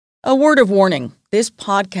A word of warning, this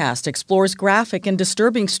podcast explores graphic and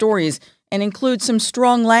disturbing stories and includes some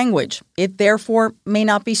strong language. It therefore may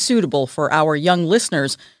not be suitable for our young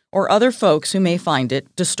listeners or other folks who may find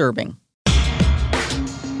it disturbing.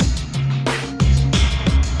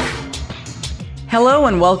 Hello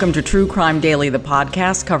and welcome to True Crime Daily, the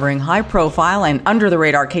podcast covering high-profile and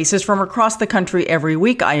under-the-radar cases from across the country every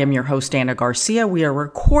week. I am your host, Anna Garcia. We are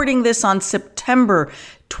recording this on September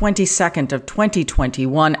 22nd of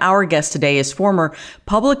 2021. Our guest today is former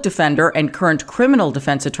public defender and current criminal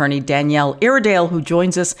defense attorney Danielle Iredale, who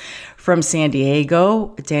joins us from San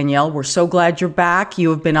Diego. Danielle, we're so glad you're back. You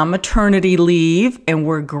have been on maternity leave, and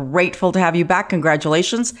we're grateful to have you back.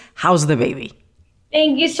 Congratulations. How's the baby?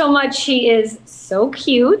 Thank you so much. She is so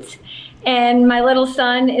cute, and my little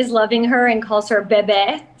son is loving her and calls her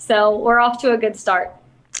Bebe. So we're off to a good start.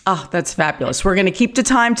 Oh, that's fabulous. We're going to keep to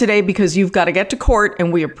time today because you've got to get to court,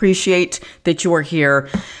 and we appreciate that you are here.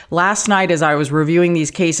 Last night, as I was reviewing these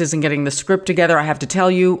cases and getting the script together, I have to tell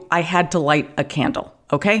you, I had to light a candle.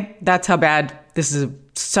 Okay? That's how bad this is.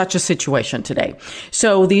 Such a situation today.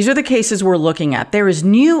 So these are the cases we're looking at. There is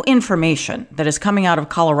new information that is coming out of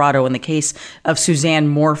Colorado in the case of Suzanne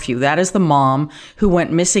Morphew. That is the mom who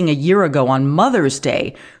went missing a year ago on Mother's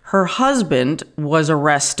Day. Her husband was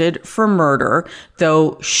arrested for murder,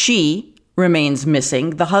 though she remains missing.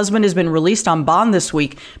 The husband has been released on bond this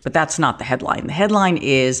week, but that's not the headline. The headline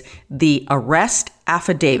is the arrest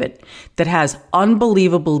affidavit that has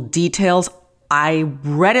unbelievable details. I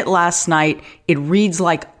read it last night. It reads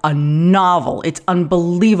like a novel. It's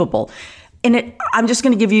unbelievable. And I'm just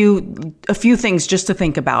going to give you a few things just to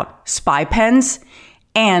think about. Spy pens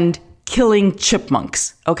and killing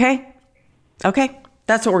chipmunks. Okay? Okay?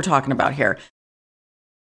 That's what we're talking about here.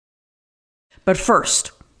 But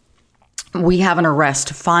first, we have an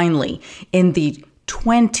arrest finally in the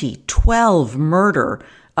 2012 murder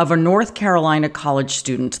of a North Carolina college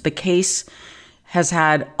student. The case has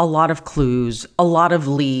had a lot of clues, a lot of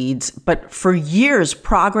leads, but for years,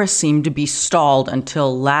 progress seemed to be stalled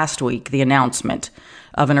until last week, the announcement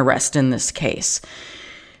of an arrest in this case.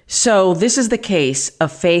 So this is the case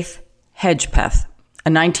of Faith Hedgepeth, a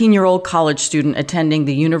 19-year-old college student attending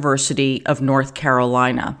the University of North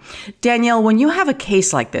Carolina. Danielle, when you have a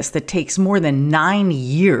case like this that takes more than 9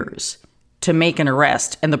 years to make an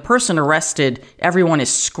arrest, and the person arrested, everyone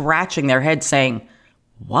is scratching their head saying,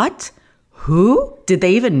 "What? Who? Did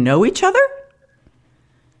they even know each other?"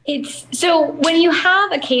 So when you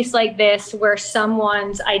have a case like this where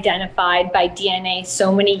someone's identified by DNA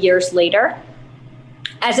so many years later,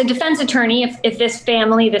 as a defense attorney, if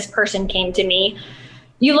this person came to me,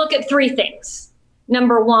 you look at three things.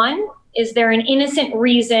 Number one, is there an innocent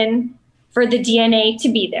reason for the DNA to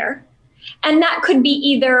be there? And that could be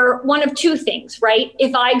either one of two things, right?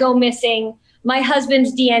 If I go missing, my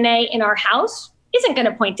husband's DNA in our house isn't going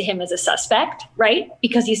to point to him as a suspect, right?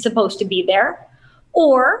 Because he's supposed to be there.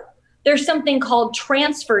 Or there's something called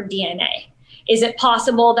transfer DNA. Is it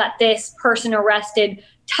possible that this person arrested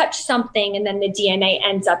touched something and then the DNA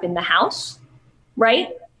ends up in the house, right?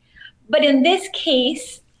 But in this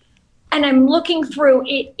case, and I'm looking through,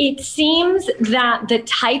 it seems that the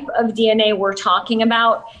type of DNA we're talking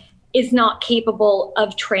about is not capable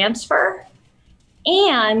of transfer.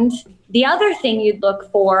 And the other thing you'd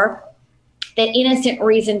look for, that innocent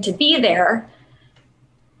reason to be there,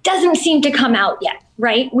 doesn't seem to come out yet,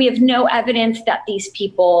 right? We have no evidence that these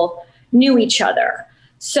people knew each other.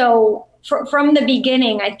 So from the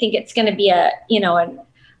beginning, I think it's going to be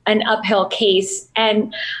an uphill case.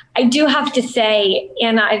 And I do have to say,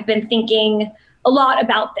 Anna, I've been thinking a lot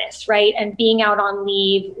about this, right? And being out on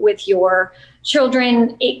leave with your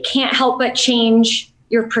children, it can't help but change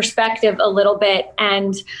your perspective a little bit.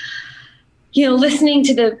 And listening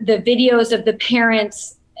to the videos of the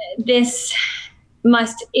parents,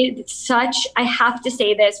 I have to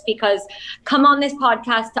say this because come on this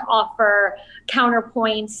podcast to offer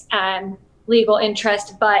counterpoints and legal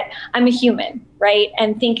interest, but I'm a human, right?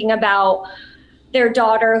 And thinking about their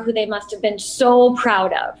daughter, who they must have been so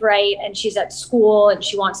proud of, right? And she's at school and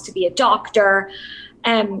she wants to be a doctor.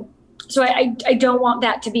 So I don't want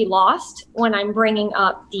that to be lost when I'm bringing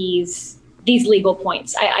up these legal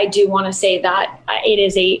points. I do want to say that it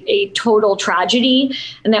is a total tragedy,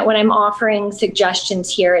 and that when I'm offering suggestions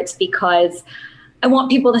here, it's because I want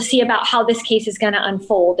people to see about how this case is going to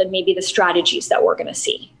unfold and maybe the strategies that we're going to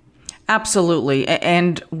see. Absolutely.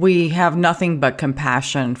 And we have nothing but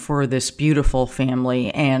compassion for this beautiful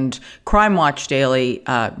family. And Crime Watch Daily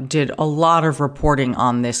did a lot of reporting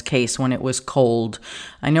on this case when it was cold.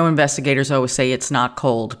 I know investigators always say it's not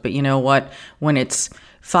cold, but you know what? When it's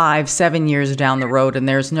 5, 7 years down the road and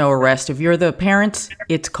there's no arrest. If you're the parents,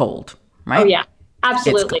 it's cold, right? Oh, yeah,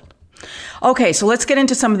 absolutely. Okay, so let's get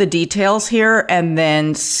into some of the details here and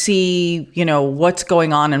then see, what's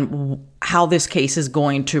going on and how this case is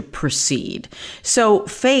going to proceed. So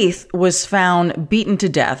Faith was found beaten to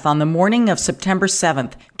death on the morning of September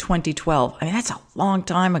 7th, 2012. I mean, that's a long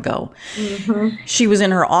time ago. Mm-hmm. She was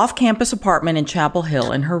in her off-campus apartment in Chapel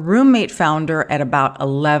Hill, and her roommate found her at about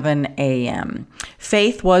 11 a.m.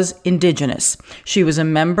 Faith was indigenous. She was a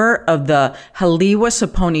member of the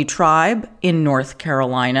Haliwa-Saponi tribe in North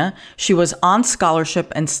Carolina. She was on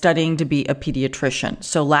scholarship and studying to be a pediatrician.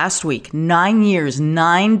 So last week, 9 years,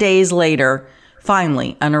 9 days later,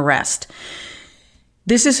 finally, an arrest.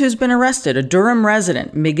 This is who's been arrested. A Durham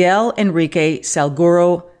resident, Miguel Enrique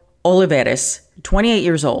Salguero Olivares, 28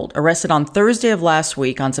 years old, arrested on Thursday of last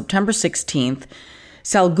week on September 16th.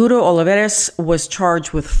 Salguero Olivares was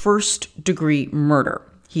charged with first-degree murder.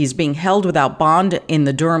 He's being held without bond in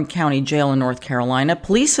the Durham County Jail in North Carolina.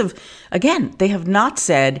 Police they have not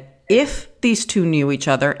said if these two knew each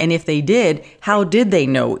other, and if they did, how did they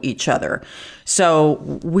know each other? So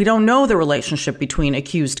we don't know the relationship between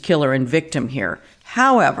accused killer and victim here.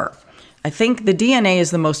 However, I think the DNA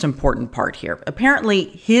is the most important part here. Apparently,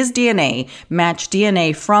 his DNA matched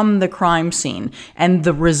DNA from the crime scene, and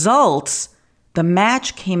the results, the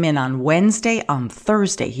match came in on Wednesday. On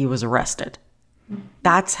Thursday, he was arrested.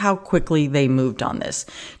 That's how quickly they moved on this.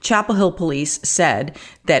 Chapel Hill police said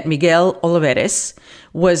that Miguel Olivares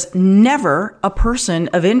was never a person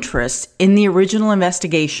of interest in the original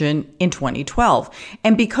investigation in 2012.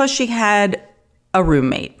 And because she had a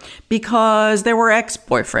roommate, because there were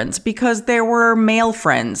ex-boyfriends, because there were male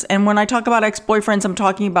friends. And when I talk about ex-boyfriends, I'm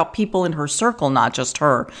talking about people in her circle, not just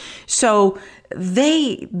her. So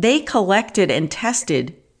they collected and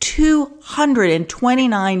tested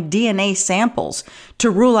 229 DNA samples to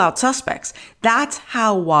rule out suspects. That's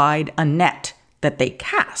how wide a net that they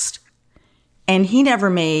cast. And he never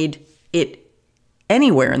made it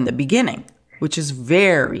anywhere in the beginning, which is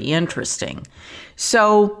very interesting.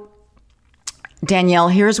 So, Danielle,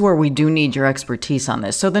 here's where we do need your expertise on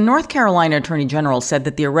this. So the North Carolina Attorney General said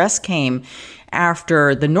that the arrest came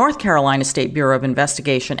after the North Carolina State Bureau of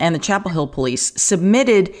Investigation and the Chapel Hill Police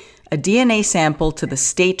submitted a DNA sample to the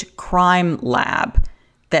state crime lab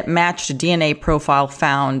that matched a DNA profile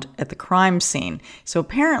found at the crime scene. So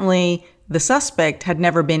apparently the suspect had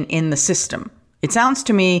never been in the system. It sounds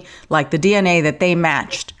to me like the DNA that they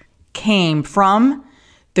matched came from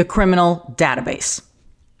the criminal database.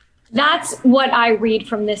 That's what I read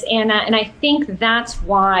from this, Anna, and I think that's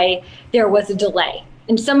why there was a delay.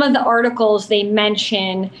 In some of the articles, they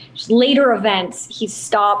mention later events. He's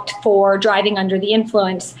stopped for driving under the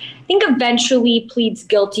influence. I think eventually pleads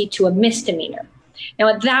guilty to a misdemeanor. Now,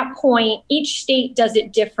 at that point, each state does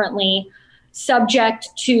it differently, subject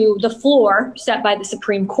to the floor set by the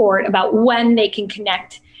Supreme Court about when they can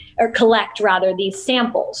collect these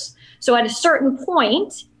samples. So at a certain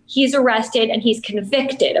point, he's arrested and he's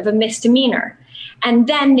convicted of a misdemeanor. And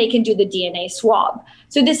then they can do the DNA swab.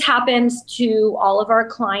 So this happens to all of our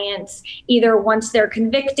clients, either once they're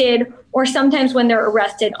convicted or sometimes when they're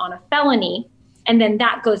arrested on a felony. And then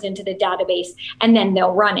that goes into the database and then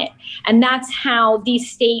they'll run it. And that's how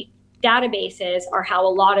these state databases are how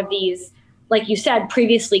a lot of these, like you said,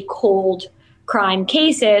 previously cold crime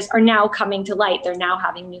cases are now coming to light. They're now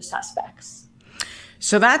having new suspects.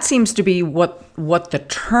 So that seems to be what the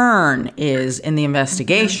turn is in the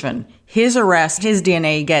investigation. Mm-hmm. His arrest, his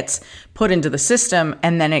DNA gets put into the system,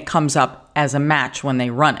 and then it comes up as a match when they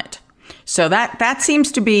run it. So that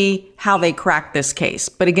seems to be how they crack this case.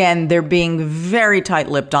 But again, they're being very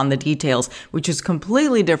tight-lipped on the details, which is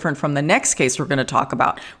completely different from the next case we're going to talk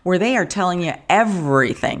about, where they are telling you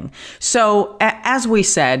everything. So as we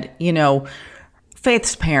said,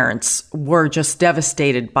 Faith's parents were just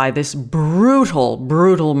devastated by this brutal,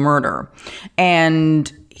 brutal murder.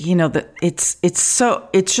 And,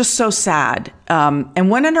 it's just so sad. And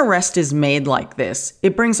when an arrest is made like this,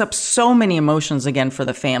 it brings up so many emotions again for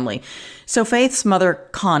the family. So Faith's mother,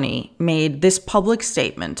 Connie, made this public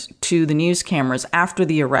statement to the news cameras after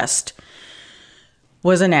the arrest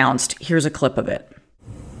was announced. Here's a clip of it.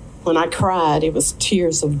 When I cried, it was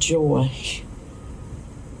tears of joy.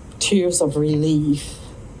 Tears of relief,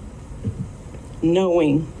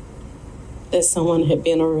 knowing that someone had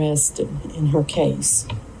been arrested in her case.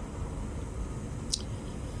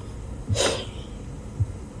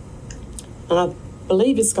 And I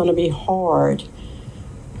believe it's going to be hard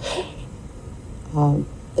the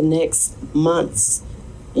next months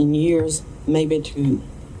and years maybe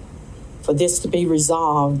for this to be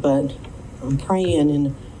resolved, but I'm praying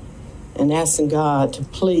and asking God to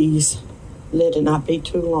please let it not be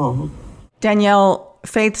too long. Danielle,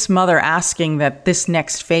 Faith's mother asking that this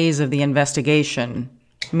next phase of the investigation,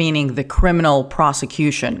 meaning the criminal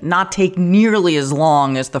prosecution, not take nearly as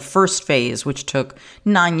long as the first phase, which took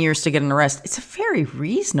 9 years to get an arrest. It's a very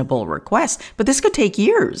reasonable request, but this could take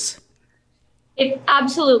years. It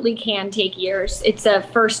absolutely can take years. It's a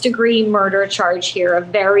first-degree murder charge here, a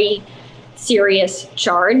very serious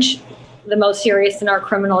charge, the most serious in our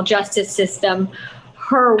criminal justice system.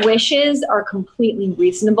 Her wishes are completely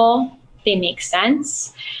reasonable. They make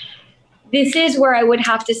sense. This is where I would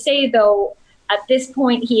have to say, though, at this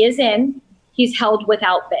point, he's held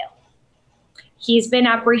without bail. He's been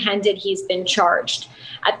apprehended, he's been charged.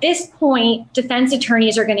 At this point, defense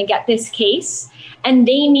attorneys are going to get this case, and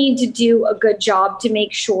they need to do a good job to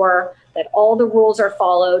make sure that all the rules are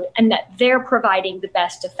followed and that they're providing the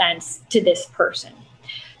best defense to this person.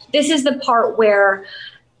 This is the part where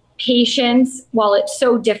patience, while it's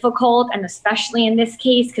so difficult, and especially in this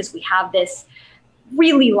case, because we have this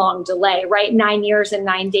really long delay, right? 9 years and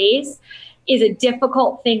 9 days, is a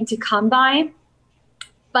difficult thing to come by.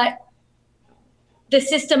 But the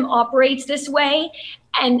system operates this way,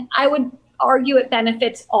 and I would argue it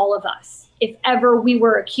benefits all of us. If ever we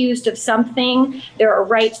were accused of something, there are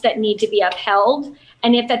rights that need to be upheld.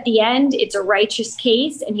 And if at the end it's a righteous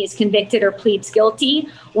case and he's convicted or pleads guilty,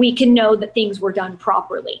 we can know that things were done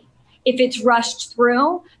properly. If it's rushed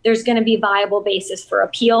through, there's going to be viable basis for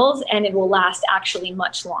appeals, and it will last actually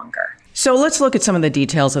much longer. So let's look at some of the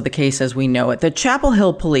details of the case as we know it. The Chapel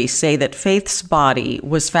Hill police say that Faith's body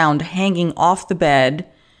was found hanging off the bed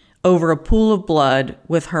over a pool of blood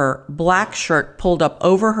with her black shirt pulled up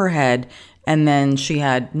over her head, and then she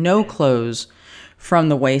had no clothes from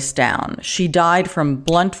the waist down. She died from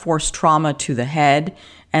blunt force trauma to the head,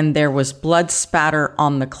 and there was blood spatter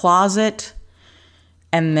on the closet,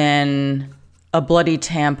 and then a bloody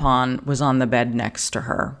tampon was on the bed next to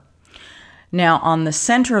her. Now, on the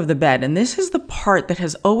center of the bed, and this is the part that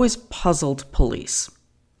has always puzzled police,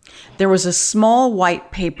 there was a small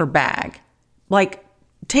white paper bag, like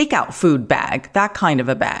takeout food bag, that kind of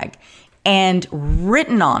a bag, and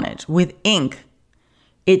written on it with ink,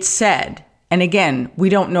 it said, and again, we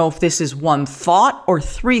don't know if this is one thought or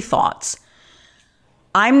three thoughts,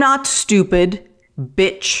 "I'm not stupid,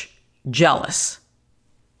 bitch, jealous."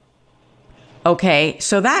 Okay,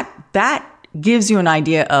 so that gives you an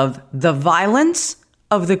idea of the violence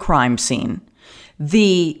of the crime scene,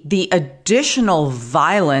 the additional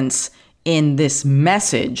violence in this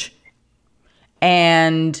message.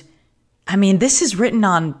 And I mean, this is written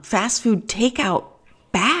on fast food takeout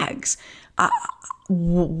bags.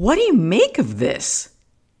 What do you make of this?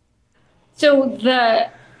 So the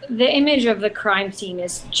image of the crime scene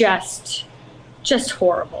is just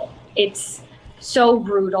horrible. It's so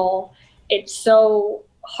brutal. It's so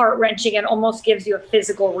heart-wrenching and almost gives you a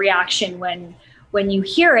physical reaction when you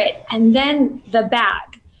hear it. And then the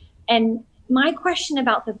bag. And my question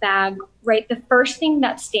about the bag, right, the first thing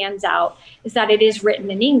that stands out is that it is written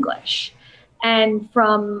in English. And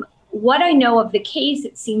from what I know of the case,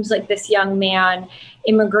 it seems like this young man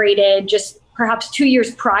immigrated just perhaps 2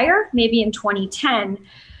 years prior, maybe in 2010,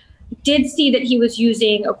 did see that he was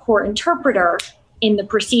using a court interpreter in the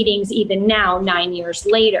proceedings even now, 9 years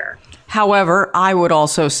later. However, I would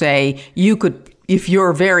also say you could, if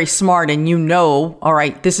you're very smart and you know, all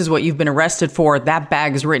right, this is what you've been arrested for, that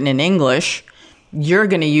bag is written in English, you're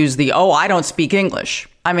going to use I don't speak English.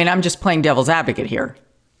 I mean, I'm just playing devil's advocate here.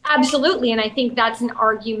 Absolutely. And I think that's an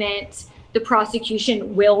argument the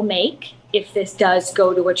prosecution will make if this does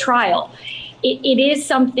go to a trial. It is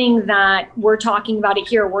something that we're talking about it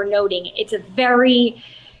here. We're noting it's a very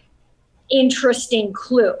interesting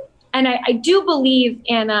clue. And I do believe,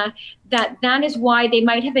 Anna, that is why they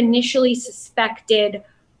might have initially suspected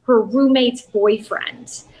her roommate's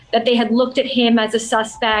boyfriend, that they had looked at him as a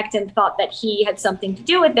suspect and thought that he had something to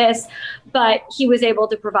do with this, but he was able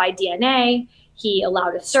to provide DNA, he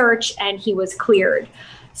allowed a search, and he was cleared.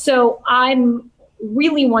 So I'm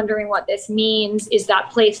really wondering what this means. Is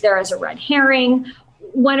that placed there as a red herring?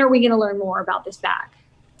 When are we going to learn more about this bag?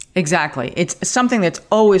 Exactly. It's something that's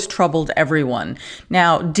always troubled everyone.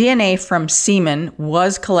 Now, DNA from semen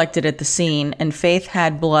was collected at the scene, and Faith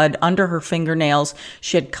had blood under her fingernails.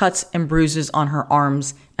 She had cuts and bruises on her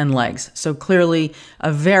arms and legs. So clearly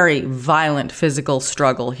a very violent physical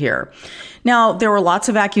struggle here. Now, there were lots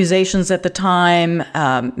of accusations at the time.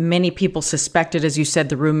 Many people suspected, as you said,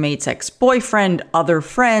 the roommate's ex-boyfriend, other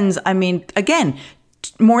friends. I mean, again,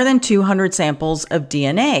 more than 200 samples of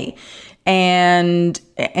DNA. And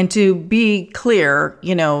to be clear,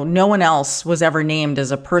 no one else was ever named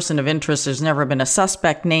as a person of interest. There's never been a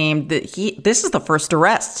suspect named. This is the first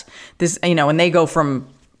arrest. And they go from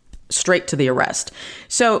straight to the arrest.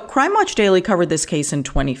 So Crime Watch Daily covered this case in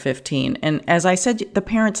 2015. And as I said, the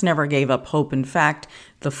parents never gave up hope. In fact,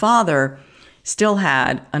 the father still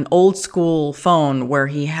had an old school phone where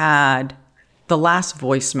he had the last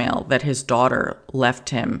voicemail that his daughter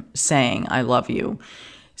left him saying, "I love you."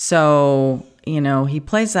 So, he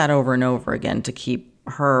plays that over and over again to keep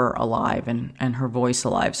her alive and her voice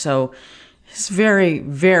alive. So it's a very,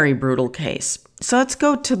 very brutal case. So let's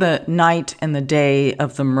go to the night and the day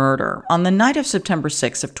of the murder. On the night of September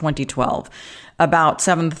 6th of 2012, about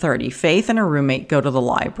 7:30, Faith and her roommate go to the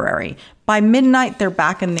library. By midnight, they're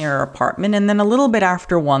back in their apartment. And then a little bit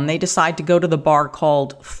after 1, they decide to go to the bar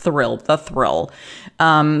called The Thrill.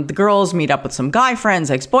 The girls meet up with some guy friends,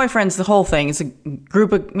 ex-boyfriends, the whole thing. It's a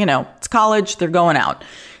group of, it's college. They're going out.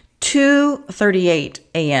 2:38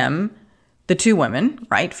 a.m., the two women,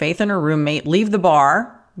 right, Faith and her roommate, leave the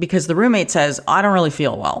bar because the roommate says, "I don't really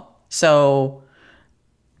feel well."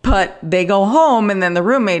 But they go home, and then the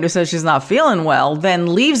roommate, who says she's not feeling well,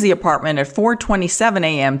 then leaves the apartment at 4:27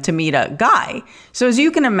 a.m. to meet a guy. So as you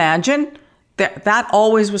can imagine, that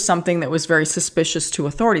always was something that was very suspicious to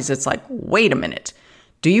authorities. It's like, wait a minute.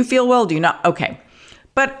 Do you feel well? Do you not? Okay.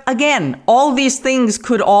 But again, all these things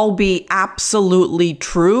could all be absolutely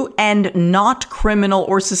true and not criminal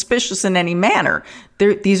or suspicious in any manner.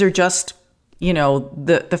 These are just,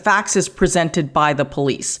 the facts as presented by the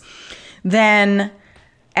police. Then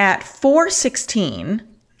at 4:16,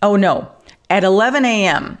 at 11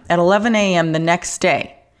 a.m. the next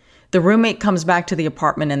day, the roommate comes back to the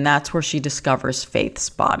apartment, and that's where she discovers Faith's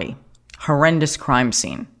body. Horrendous crime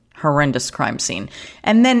scene.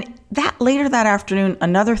 And then later that afternoon,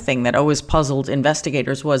 another thing that always puzzled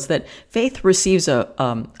investigators was that Faith receives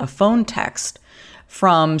a phone text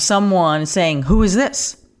from someone saying, "Who is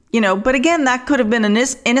this?" But again, that could have been an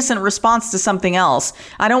innocent response to something else.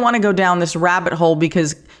 I don't want to go down this rabbit hole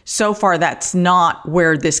because so far that's not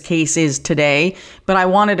where this case is today. But I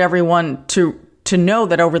wanted everyone to know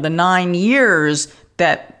that over the 9 years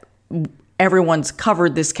that everyone's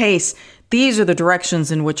covered this case, these are the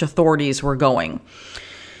directions in which authorities were going.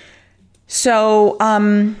 So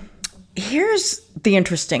here's the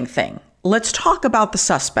interesting thing. Let's talk about the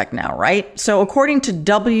suspect now, right? So according to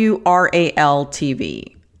WRAL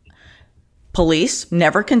TV, police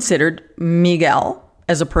never considered Miguel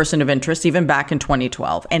as a person of interest, even back in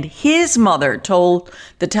 2012. And his mother told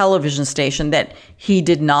the television station that he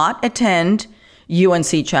did not attend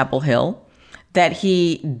UNC Chapel Hill, that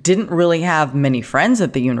he didn't really have many friends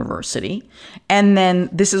at the university. And then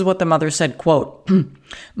this is what the mother said, quote,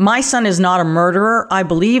 "My son is not a murderer. I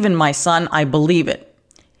believe in my son. I believe it.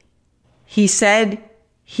 He said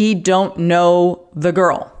he don't know the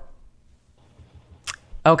girl."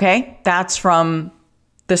 Okay, that's from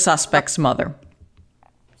the suspect's mother.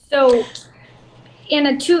 So,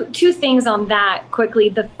 Anna, two things on that quickly.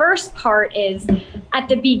 The first part is at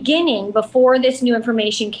the beginning, before this new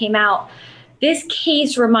information came out, this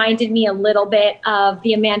case reminded me a little bit of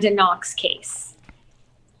the Amanda Knox case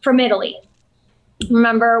from Italy.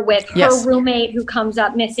 Remember, with her roommate who comes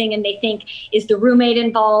up missing, and they think, is the roommate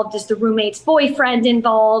involved? Is the roommate's boyfriend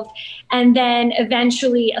involved? And then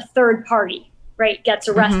eventually a third party, right, gets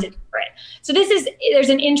arrested for it. So there's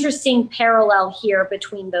an interesting parallel here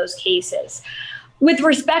between those cases. With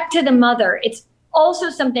respect to the mother, it's also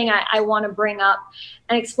something I want to bring up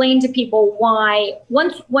and explain to people why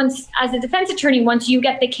once as a defense attorney, once you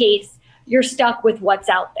get the case, you're stuck with what's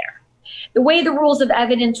out there. The way the rules of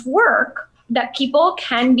evidence work, that people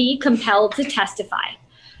can be compelled to testify.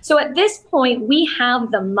 So at this point, we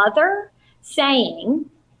have the mother saying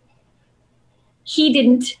he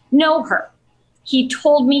didn't know her. He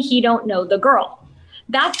told me he don't know the girl.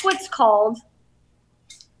 That's what's called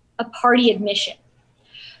a party admission.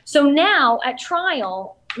 So now at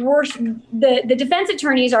trial, the defense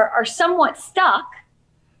attorneys are somewhat stuck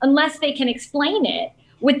unless they can explain it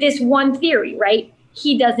with this one theory, right?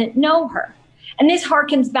 He doesn't know her. And this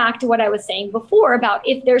harkens back to what I was saying before about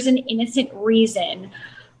if there's an innocent reason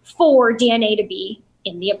for DNA to be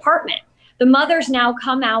in the apartment. The mother's now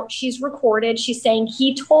come out, she's recorded, she's saying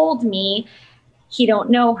he told me he don't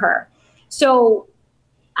know her. So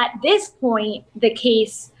at this point, the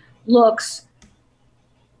case looks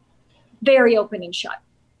very open and shut.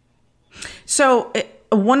 So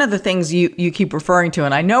one of the things you keep referring to,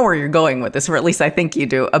 and I know where you're going with this, or at least I think you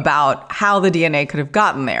do, about how the DNA could have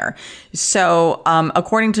gotten there. So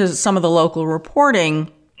according to some of the local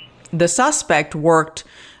reporting, the suspect worked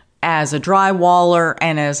as a drywaller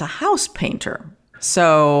and as a house painter.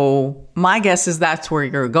 So my guess is that's where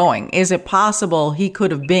you're going. Is it possible he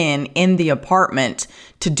could have been in the apartment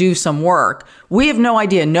to do some work? We have no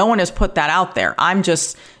idea. No one has put that out there. I'm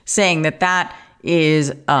just saying that that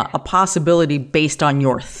is a possibility based on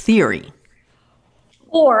your theory.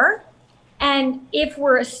 And if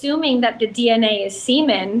we're assuming that the DNA is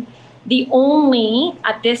semen, the only,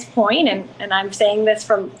 at this point, and I'm saying this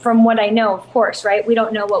from what I know, of course, right? We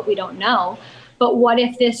don't know what we don't know. But what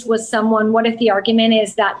if this was someone, what if the argument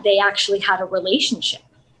is that they actually had a relationship?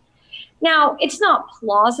 Now, it's not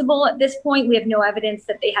plausible at this point. We have no evidence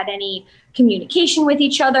that they had any communication with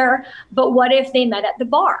each other. But what if they met at the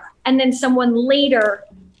bar and then someone later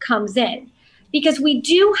comes in? Because we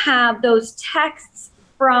do have those texts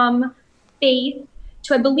from Faith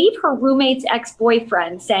to, I believe, her roommate's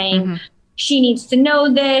ex-boyfriend saying, she needs to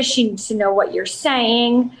know this, she needs to know what you're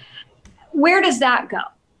saying. Where does that go?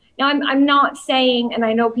 Now, I'm not saying, and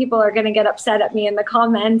I know people are going to get upset at me in the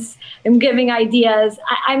comments, I'm giving ideas.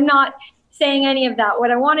 I'm not saying any of that.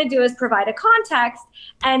 What I want to do is provide a context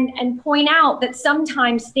and point out that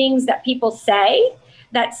sometimes things that people say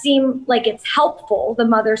that seem like it's helpful, the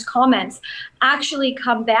mother's comments, actually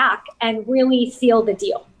come back and really seal the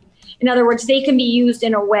deal. In other words, they can be used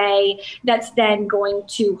in a way that's then going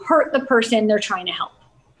to hurt the person they're trying to help.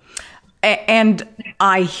 And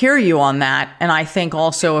I hear you on that. And I think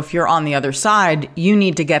also if you're on the other side, you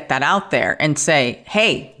need to get that out there and say,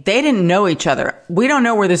 hey, they didn't know each other. We don't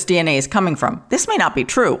know where this DNA is coming from. This may not be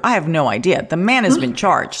true. I have no idea. The man has been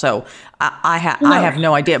charged. So I have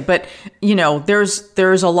no idea. But, you know, there's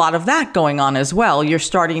a lot of that going on as well. You're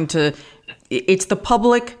starting to... It's the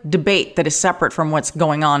public debate that is separate from what's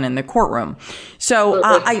going on in the courtroom. So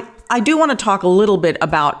I do want to talk a little bit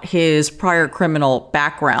about his prior criminal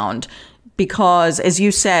background because, as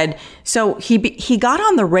you said, so he got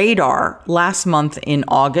on the radar last month in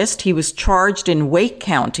August. He was charged in Wake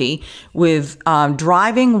County with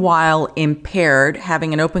driving while impaired,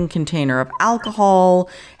 having an open container of alcohol,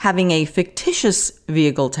 having a fictitious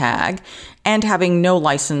vehicle tag, and having no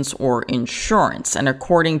license or insurance. And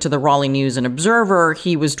according to the Raleigh News and Observer,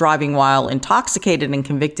 he was driving while intoxicated and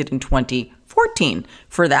convicted in 2014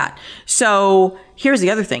 for that. So here's the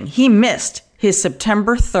other thing. He missed his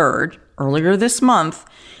September 3rd, earlier this month,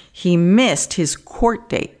 he missed his court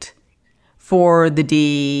date for the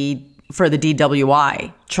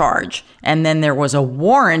DWI charge. And then there was a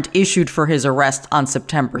warrant issued for his arrest on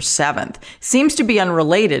September 7th. Seems to be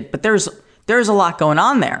unrelated, but there's a lot going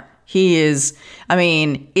on there. He is, I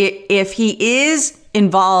mean, if he is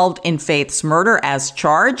involved in Faith's murder as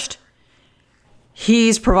charged,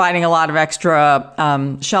 he's providing a lot of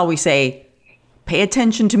extra, shall we say, pay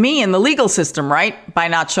attention to me in the legal system, right? By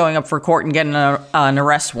not showing up for court and getting an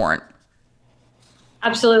arrest warrant.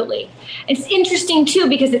 Absolutely. It's interesting, too,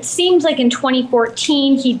 because it seems like in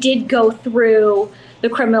 2014, he did go through the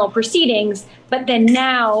criminal proceedings, but then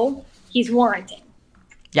now he's warranting.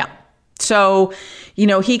 Yeah. So, you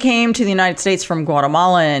know, he came to the United States from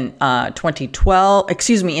Guatemala in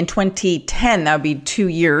 2010. That would be 2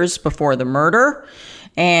 years before the murder.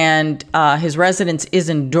 And his residence is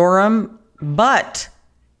in Durham, but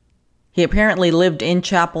he apparently lived in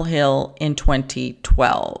Chapel Hill in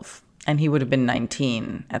 2012, and he would have been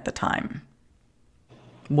 19 at the time.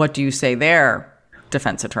 What do you say there,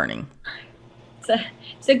 defense attorney?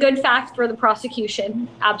 It's a good fact for the prosecution,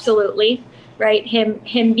 absolutely. Right,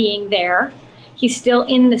 him being there, he's still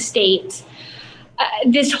in the state.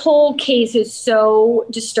 This whole case is so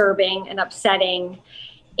disturbing and upsetting,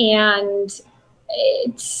 and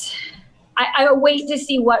I wait to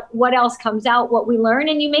see what else comes out, what we learn.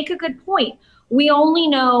 And you make a good point. We only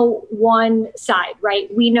know one side,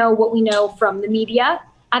 right? We know what we know from the media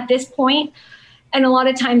at this point, and a lot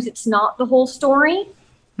of times it's not the whole story.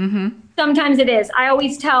 Mm-hmm. Sometimes it is. I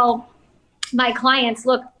always tell my clients,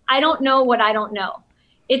 look, I don't know what I don't know.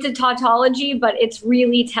 It's a tautology, but it's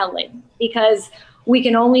really telling because we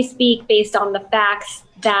can only speak based on the facts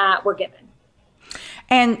that we're given.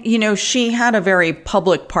 And, you know, she had a very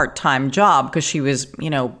public part-time job because she was, you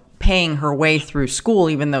know, paying her way through school,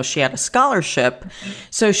 even though she had a scholarship.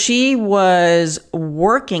 So she was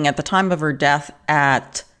working at the time of her death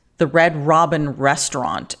at the Red Robin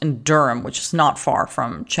restaurant in Durham, which is not far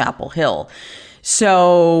from Chapel Hill.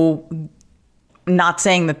 So not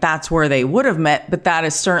saying that that's where they would have met, but that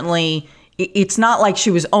is certainly, it's not like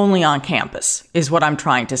she was only on campus, is what I'm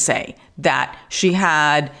trying to say. That she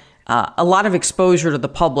had a lot of exposure to the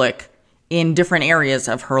public in different areas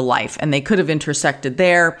of her life, and they could have intersected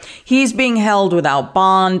there. He's being held without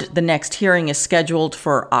bond. The next hearing is scheduled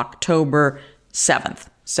for October 7th.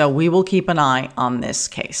 So we will keep an eye on this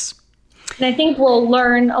case. And I think we'll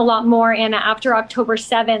learn a lot more, Anna, after October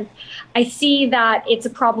 7th. I see that it's a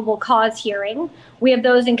probable cause hearing. We have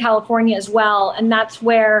those in California as well. And that's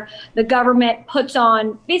where the government puts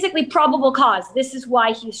on basically probable cause. This is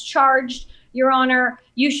why he's charged, Your Honor.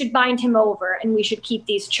 You should bind him over and we should keep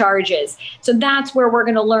these charges. So that's where we're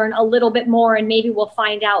going to learn a little bit more, and maybe we'll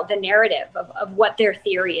find out the narrative of what their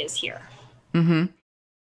theory is here. Mm-hmm.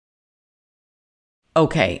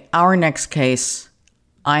 Okay, our next case.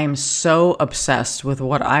 I am so obsessed with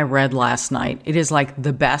what I read last night. It is like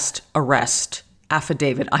the best arrest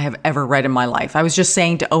affidavit I have ever read in my life. I was just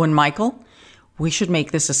saying to Owen Michael, we should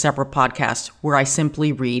make this a separate podcast where I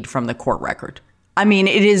simply read from the court record. I mean,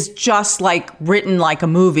 it is just like written like a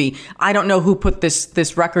movie. I don't know who put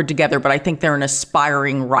this record together, but I think they're an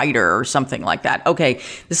aspiring writer or something like that. Okay,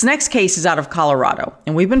 this next case is out of Colorado,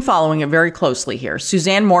 and we've been following it very closely here.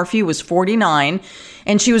 Suzanne Morphew was 49,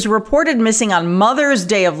 and she was reported missing on Mother's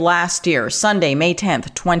Day of last year, Sunday, May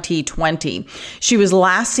 10th, 2020. She was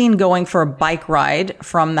last seen going for a bike ride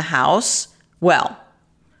from the house. Well,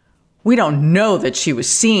 we don't know that she was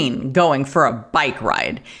seen going for a bike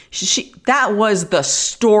ride. That was the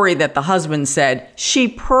story that the husband said. She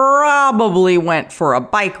probably went for a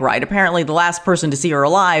bike ride. Apparently, the last person to see her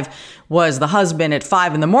alive was the husband at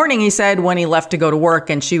 5 a.m, he said, when he left to go to work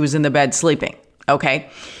and she was in the bed sleeping. Okay.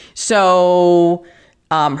 So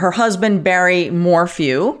her husband, Barry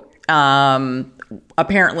Morphew,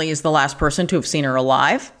 apparently is the last person to have seen her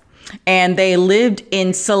alive. And they lived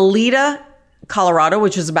in Salida, Colorado,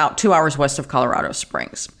 which is about 2 hours west of Colorado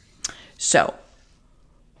Springs. So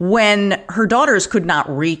when her daughters could not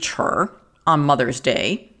reach her on Mother's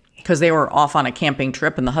Day because they were off on a camping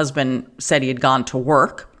trip and the husband said he had gone to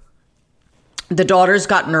work, the daughters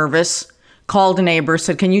got nervous, called a neighbor,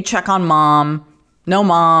 said, "Can you check on mom?" No,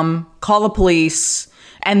 mom. Call the police.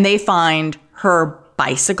 And they find her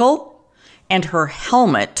bicycle and her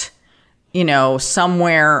helmet,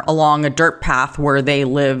 somewhere along a dirt path where they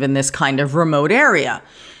live in this kind of remote area.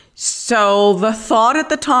 So the thought at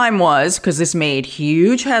the time was, because this made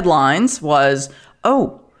huge headlines, was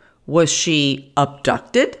she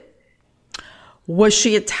abducted? Was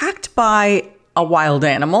she attacked by a wild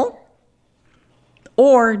animal?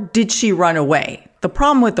 Or did she run away? The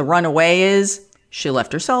problem with the runaway is she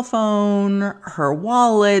left her cell phone, her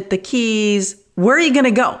wallet, the keys. Where are you going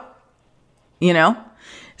to go?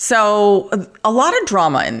 So a lot of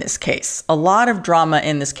drama in this case,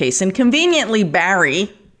 And conveniently,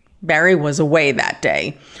 Barry was away that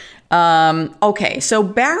day. Okay, so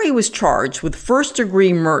Barry was charged with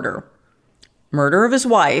first-degree murder of his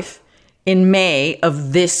wife in May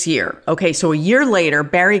of this year. Okay, so a year later,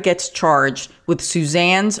 Barry gets charged with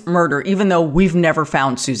Suzanne's murder, even though we've never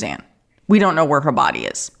found Suzanne. We don't know where her body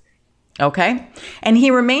is. Okay? And he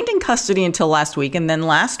remained in custody until last week, and then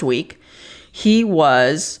last week, he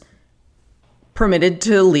was permitted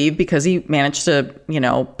to leave because he managed to,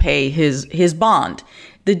 pay his bond.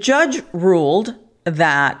 The judge ruled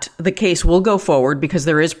that the case will go forward because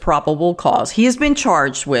there is probable cause. He has been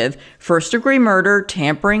charged with first-degree murder,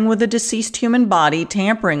 tampering with a deceased human body,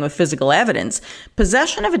 tampering with physical evidence,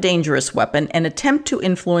 possession of a dangerous weapon, and attempt to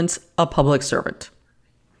influence a public servant.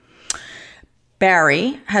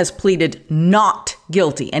 Barry has pleaded not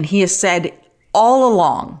guilty, and he has said all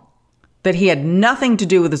along that he had nothing to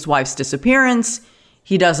do with his wife's disappearance.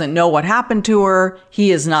 He doesn't know what happened to her.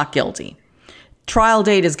 He is not guilty. Trial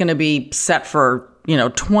date is going to be set for,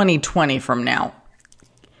 2020 from now.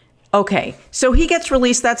 Okay, so he gets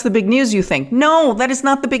released. That's the big news, you think. No, that is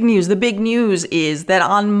not the big news. The big news is that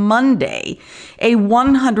on Monday, a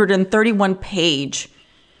 131-page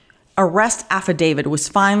arrest affidavit was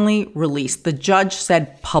finally released. The judge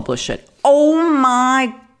said, publish it. Oh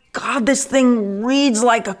my God, this thing reads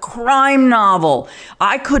like a crime novel.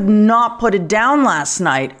 I could not put it down last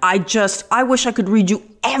night. I wish I could read you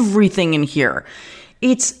everything in here.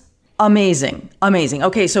 It's amazing. Amazing.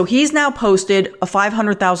 Okay, so he's now posted a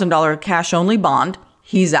 $500,000 cash-only bond.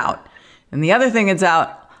 He's out. And the other thing that's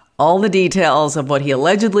out, all the details of what he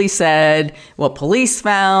allegedly said, what police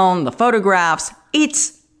found, the photographs.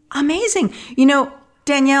 It's amazing.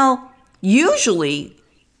 Danielle, usually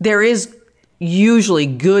there is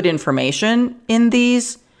good information in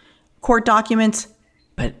these court documents,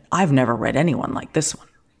 but I've never read anyone like this one.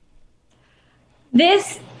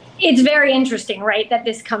 It's very interesting, right? That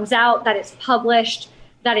this comes out, that it's published,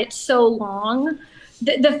 that it's so long.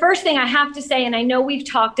 The first thing I have to say, and I know we've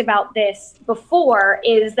talked about this before,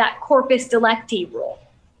 is that corpus delicti rule,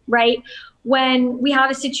 right? When we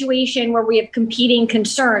have a situation where we have competing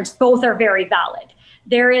concerns, both are very valid.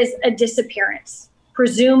 There is a disappearance,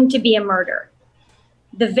 presumed to be a murder.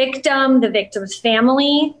 The victim, the victim's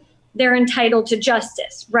family, they're entitled to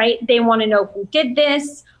justice, right? They want to know who did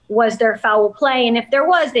this, was there foul play, and if there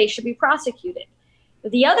was, they should be prosecuted.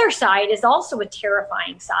 But the other side is also a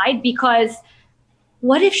terrifying side, because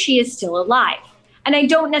what if she is still alive? And I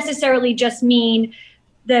don't necessarily just mean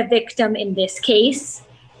the victim in this case,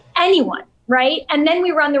 anyone, right? And then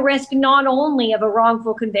we run the risk not only of a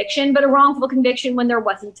wrongful conviction, but a wrongful conviction when there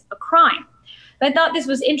wasn't a crime. But I thought this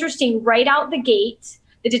was interesting. Right out the gate,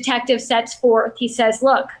 the detective sets forth, he says,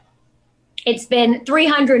 look, it's been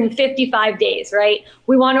 355 days, right?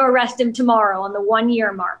 We want to arrest him tomorrow on the 1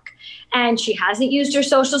 year mark. And she hasn't used her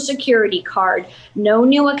social security card. No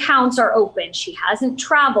new accounts are open. She hasn't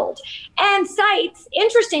traveled. And cites,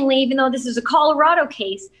 interestingly, even though this is a Colorado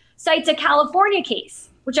case, cites a California case,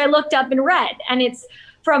 which I looked up and read. And it's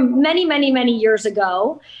from many, many, many years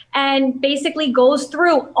ago, and basically goes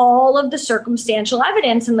through all of the circumstantial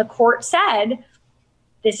evidence. And the court said,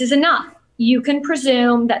 this is enough. You can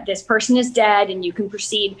presume that this person is dead and you can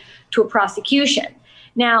proceed to a prosecution.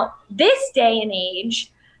 Now, this day and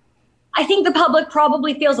age, I think the public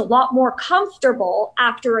probably feels a lot more comfortable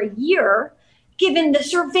after a year, given the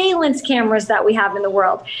surveillance cameras that we have in the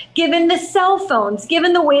world, given the cell phones,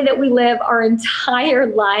 given the way that we live our entire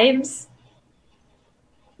lives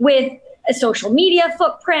with a social media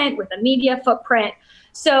footprint, with a media footprint.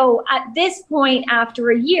 So at this point, after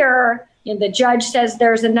a year, the judge says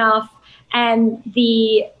there's enough, and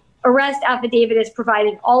the arrest affidavit is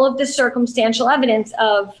providing all of the circumstantial evidence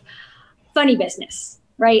of funny business,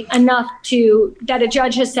 right? Enough that a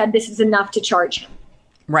judge has said this is enough to charge him.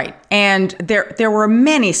 Right. And there were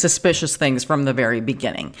many suspicious things from the very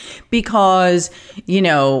beginning, because,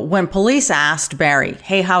 when police asked Barry,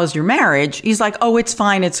 hey, how's your marriage? He's like, oh, it's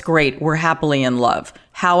fine. It's great. We're happily in love.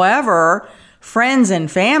 However, friends and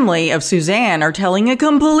family of Suzanne are telling a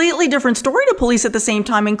completely different story to police at the same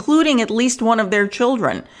time, including at least one of their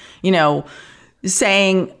children,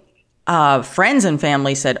 saying friends and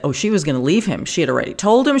family said, oh, she was going to leave him. She had already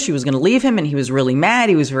told him she was going to leave him, and he was really mad.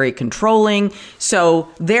 He was very controlling. So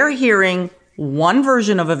they're hearing one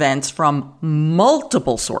version of events from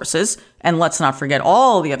multiple sources. And let's not forget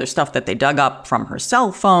all the other stuff that they dug up from her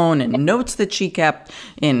cell phone and notes that she kept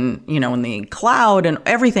in the cloud and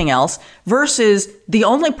everything else, versus the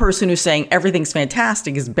only person who's saying everything's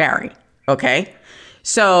fantastic is Barry. Okay.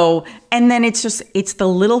 So, and then it's the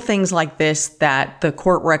little things like this that the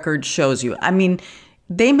court record shows you. I mean,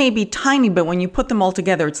 they may be tiny, but when you put them all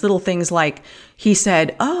together, it's little things like he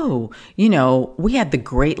said, oh, we had the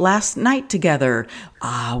great last night together.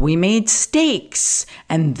 We made steaks,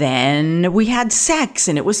 and then we had sex,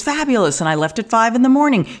 and it was fabulous. And I left at 5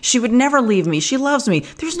 a.m. She would never leave me. She loves me.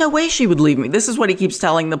 There's no way she would leave me. This is what he keeps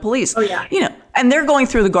telling the police. Oh, yeah. And they're going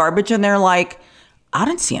through the garbage, and they're like, I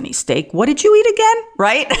didn't see any steak. What did you eat again?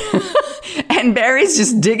 Right? And Barry's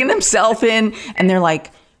just digging himself in, and they're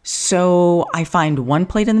like, so I find one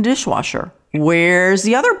plate in the dishwasher. Where's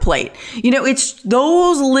the other plate? It's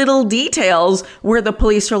those little details where the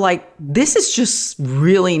police are like, this is just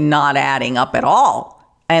really not adding up at all.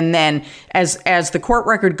 And then as the court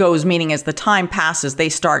record goes, meaning as the time passes, they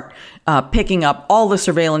start picking up all the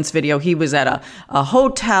surveillance video. He was at a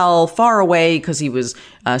hotel far away because he was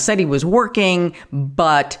said he was working,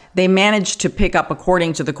 but they managed to pick up,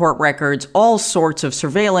 according to the court records, all sorts of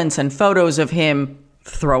surveillance and photos of him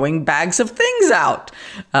throwing bags of things out,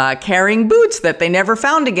 carrying boots that they never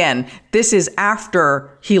found again. This is after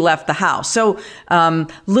he left the house. So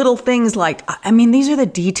little things like, these are the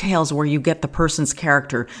details where you get the person's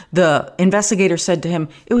character. The investigator said to him,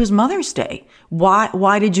 it was Mother's Day.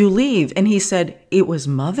 Why did you leave? And he said, it was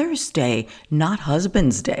Mother's Day, not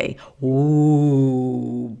husband's day.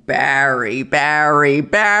 Ooh, Barry.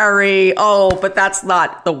 Oh, but that's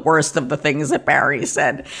not the worst of the things that Barry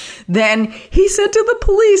said. Then he said to the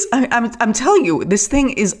police, I'm telling you, this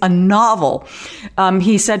thing is a novel.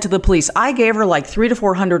 He said to the police, I gave her like $300 to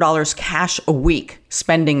 $400 cash a week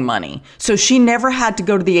spending money. So she never had to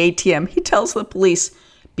go to the ATM. He tells the police,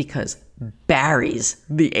 because Barry's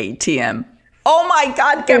the ATM. Oh my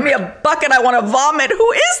God, give me a bucket. I want to vomit.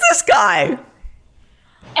 Who is this guy?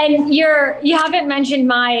 And you haven't mentioned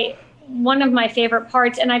one of my favorite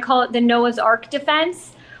parts, and I call it the Noah's Ark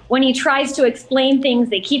defense. When he tries to explain things,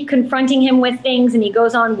 they keep confronting him with things, and he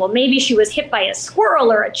goes on, well, maybe she was hit by a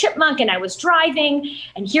squirrel or a chipmunk, and I was driving,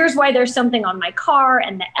 and here's why there's something on my car,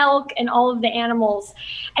 and the elk, and all of the animals.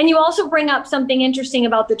 And you also bring up something interesting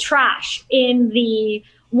about the trash in the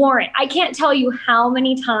warrant. I can't tell you how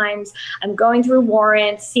many times I'm going through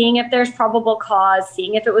warrants, seeing if there's probable cause,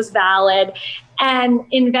 seeing if it was valid, and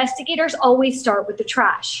investigators always start with the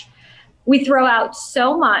trash. We throw out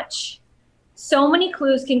so much So many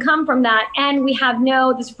clues can come from that. And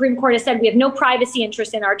the Supreme Court has said we have no privacy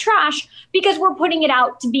interest in our trash because we're putting it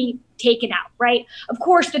out to be taken out, right? Of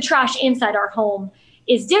course, the trash inside our home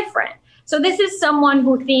is different. So this is someone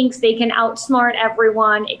who thinks they can outsmart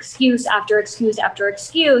everyone, excuse after excuse after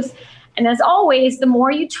excuse. And as always, the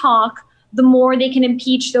more you talk, the more they can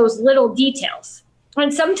impeach those little details.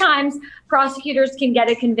 And sometimes prosecutors can get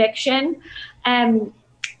a conviction, and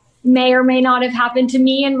may or may not have happened to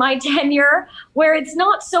me in my tenure, where it's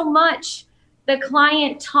not so much the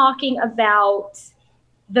client talking about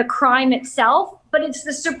the crime itself, but it's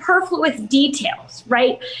the superfluous details,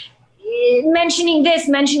 right? Mentioning this,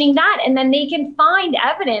 mentioning that, and then they can find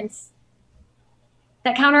evidence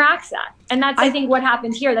that counteracts that. And that's, I think, what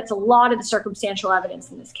happened here. That's a lot of the circumstantial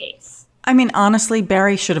evidence in this case. I mean, honestly,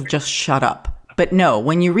 Barry should have just shut up. But no,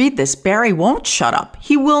 when you read this, Barry won't shut up.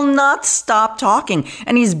 He will not stop talking,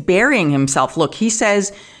 and he's burying himself. Look, he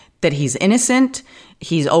says that he's innocent.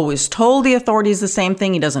 He's always told the authorities the same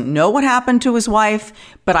thing. He doesn't know what happened to his wife.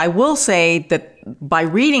 But I will say that by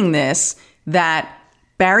reading this, that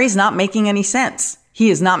Barry's not making any sense. He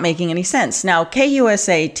is not making any sense. Now,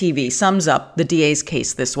 KUSA TV sums up the DA's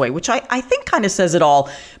case this way, which I think kind of says it all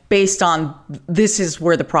based on this is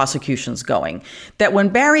where the prosecution's going. That when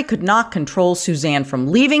Barry could not control Suzanne from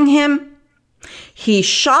leaving him, he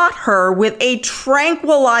shot her with a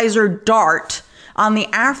tranquilizer dart on the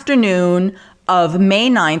afternoon of May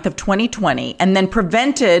 9th of 2020 and then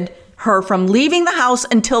prevented her from leaving the house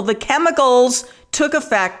until the chemicals took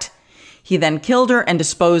effect. He then killed her and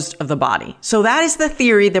disposed of the body. So that is the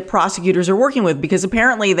theory that prosecutors are working with, because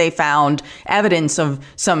apparently they found evidence of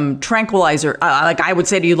some tranquilizer. Like I would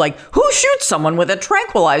say to you, like, who shoots someone with a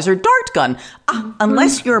tranquilizer dart gun?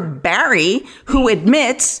 Unless you're Barry, who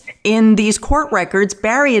admits in these court records,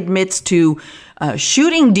 Barry admits to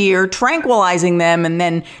shooting deer, tranquilizing them, and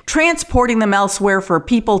then transporting them elsewhere for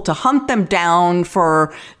people to hunt them down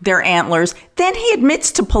for their antlers. Then he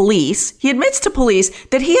admits to police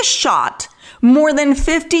that he has shot more than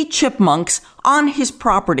 50 chipmunks on his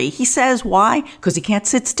property. He says why? Because he can't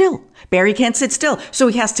sit still. Barry can't sit still, so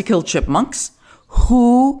he has to kill chipmunks.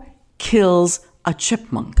 Who kills a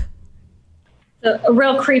chipmunk? A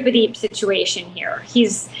real creep-a-deep situation here.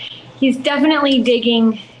 He's definitely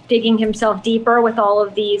digging himself deeper with all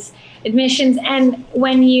of these admissions. And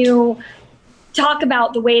when you talk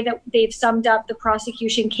about the way that they've summed up the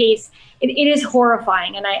prosecution case, it is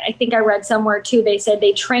horrifying. And I think I read somewhere too, they said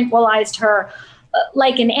they tranquilized her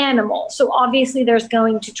like an animal. So obviously there's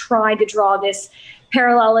going to try to draw this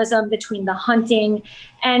parallelism between the hunting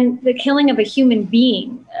and the killing of a human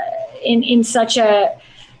being in such a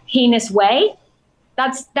heinous way.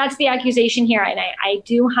 That's the accusation here. And I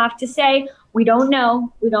do have to say, we don't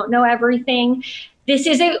know. We don't know everything. This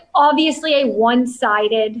is obviously a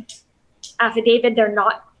one-sided affidavit. They're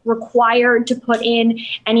not required to put in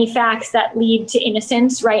any facts that lead to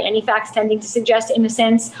innocence, right? Any facts tending to suggest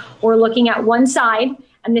innocence. We're looking at one side,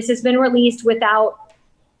 and this has been released without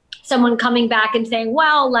someone coming back and saying,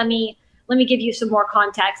 well, let me give you some more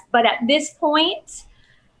context. But at this point,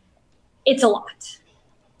 it's a lot.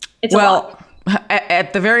 It's a lot.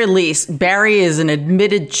 At the very least, Barry is an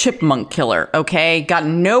admitted chipmunk killer, okay? Got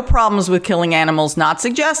no problems with killing animals, not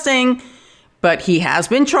suggesting, but he has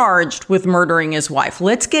been charged with murdering his wife.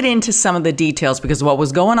 Let's get into some of the details, because what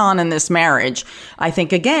was going on in this marriage, I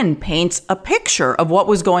think, again, paints a picture of what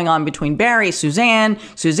was going on between Barry,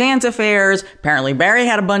 Suzanne's affairs. Apparently, Barry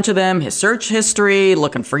had a bunch of them, his search history,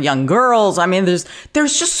 looking for young girls. I mean, there's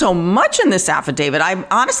just so much in this affidavit.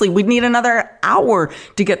 Honestly, we'd need another hour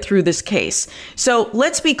to get through this case. So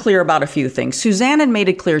let's be clear about a few things. Suzanne had made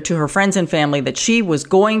it clear to her friends and family that she was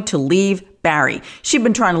going to leave Barry. She'd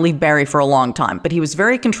been trying to leave Barry for a long time, but he was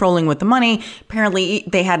very controlling with the money. Apparently,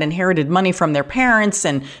 they had inherited money from their parents,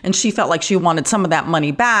 and she felt like she wanted some of that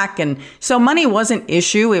money back. And so money was an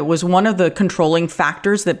issue. It was one of the controlling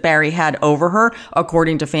factors that Barry had over her,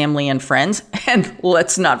 according to family and friends. And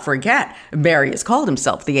let's not forget, Barry has called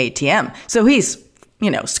himself the ATM. So he's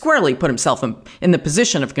squarely put himself in the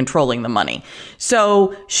position of controlling the money.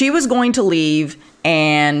 So she was going to leave,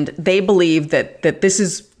 and they believed that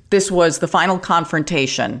this was the final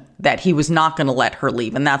confrontation, that he was not going to let her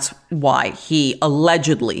leave. And that's why he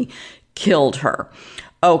allegedly killed her.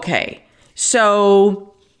 Okay,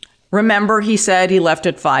 so remember, he said he left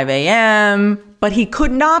at 5 a.m., but he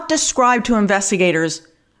could not describe to investigators,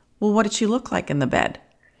 well, what did she look like in the bed?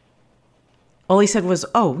 All he said was,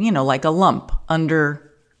 like a lump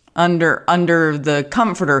under the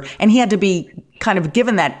comforter. And he had to be kind of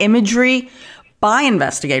given that imagery by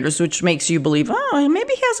investigators, which makes you believe,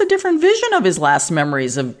 maybe he has a different vision of his last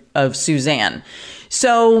memories of Suzanne.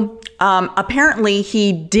 So Apparently,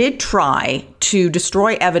 he did try to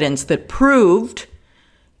destroy evidence that proved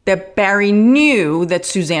that Barry knew that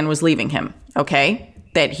Suzanne was leaving him, okay?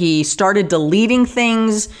 That he started deleting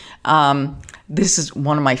things. This is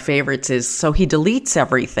one of my favorites is, so he deletes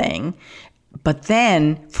everything. But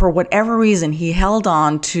then, for whatever reason, he held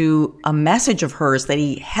on to a message of hers that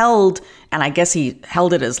he held, and I guess he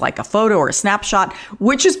held it as like a photo or a snapshot,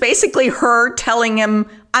 which is basically her telling him,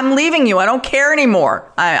 I'm leaving you. I don't care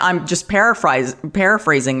anymore. I'm just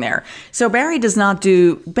paraphrasing there. So Barry's not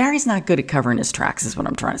good at covering his tracks is what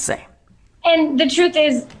I'm trying to say. And the truth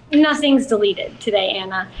is, nothing's deleted today,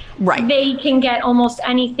 Anna. Right. They can get almost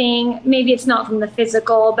anything. Maybe it's not from the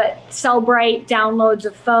physical, but Cellbrite downloads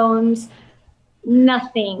of phones.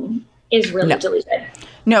 Nothing is really deleted.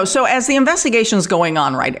 No. So as the investigation's going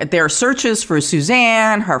on, right, there are searches for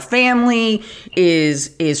Suzanne. Her family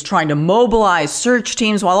is trying to mobilize search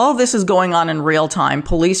teams. While all this is going on in real time,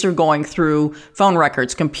 police are going through phone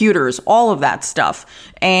records, computers, all of that stuff.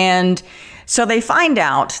 And so they find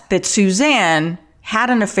out that Suzanne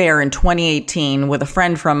had an affair in 2018 with a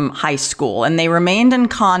friend from high school, and they remained in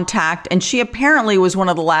contact. And she apparently was one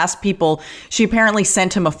of the last people. She apparently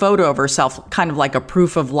sent him a photo of herself, kind of like a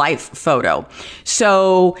proof of life photo.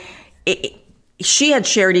 So she had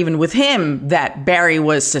shared even with him that Barry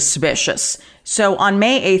was suspicious. So on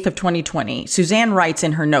May 8th of 2020, Suzanne writes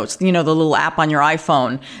in her notes, the little app on your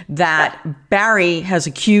iPhone, that Barry has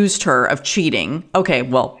accused her of cheating. Okay,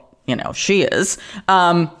 well, she is.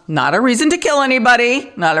 Not a reason to kill anybody.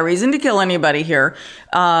 Not a reason to kill anybody here.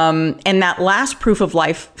 And that last proof of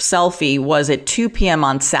life selfie was at 2 p.m.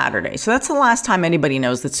 on Saturday. So that's the last time anybody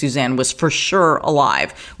knows that Suzanne was for sure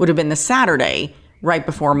alive. Would have been the Saturday right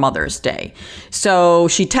before Mother's Day. So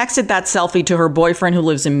she texted that selfie to her boyfriend who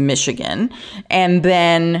lives in Michigan. And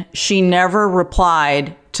then she never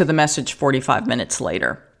replied to the message 45 minutes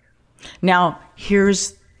later. Now,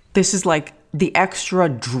 this is like the extra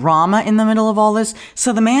drama in the middle of all this.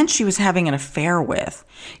 So the man she was having an affair with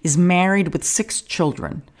is married with 6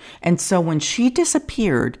 children. And so when she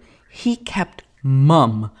disappeared, he kept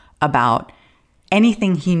mum about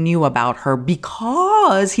anything he knew about her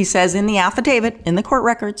because he says in the affidavit, in the court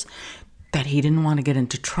records, that he didn't want to get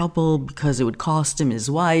into trouble because it would cost him his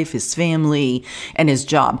wife, his family, and his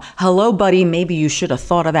job. Hello, buddy. Maybe you should have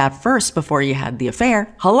thought of that first before you had the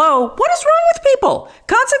affair. Hello. What is wrong with people?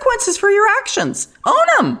 Consequences for your actions. Own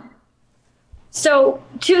them. So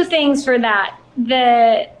 2 things for that.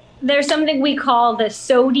 There's something we call the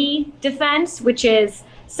SODI defense, which is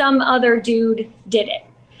some other dude did it.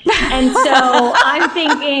 And so I'm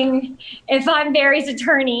thinking, if I'm Barry's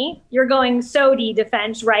attorney, you're going SODI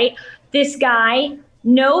defense, right? This guy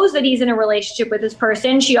knows that he's in a relationship with this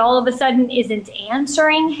person. She all of a sudden isn't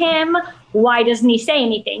answering him. Why doesn't he say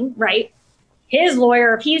anything, right? His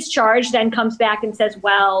lawyer, if he's charged, then comes back and says,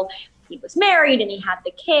 well, he was married and he had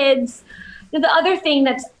the kids. The other thing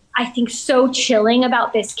that's, I think, so chilling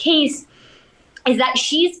about this case is that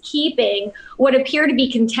she's keeping what appear to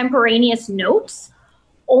be contemporaneous notes,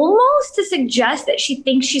 almost to suggest that she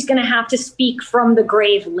thinks she's going to have to speak from the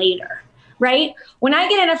grave later. Right? When I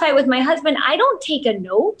get in a fight with my husband, I don't take a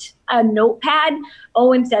notepad.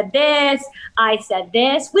 Owen said this, I said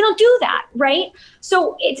this. We don't do that, right?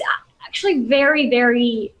 So it's actually very,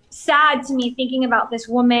 very sad to me thinking about this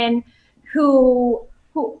woman who,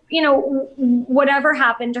 whatever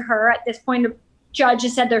happened to her at this point, the judge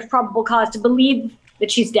has said there's probable cause to believe that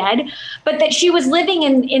she's dead, but that she was living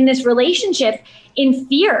in this relationship in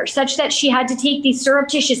fear, such that she had to take these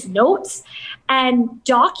surreptitious notes and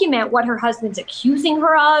document what her husband's accusing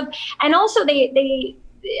her of. And also they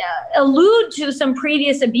allude to some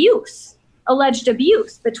previous alleged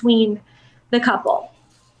abuse between the couple.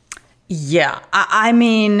 Yeah, I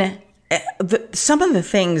mean, some of the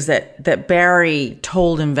things that Barry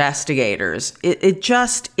told investigators, it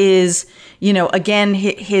just is, again,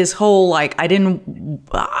 his whole, like,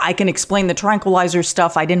 I can explain the tranquilizer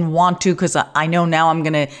stuff. I didn't want to because I know now I'm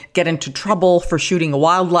going to get into trouble for shooting a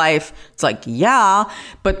wildlife. It's like, yeah,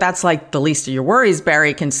 but that's like the least of your worries,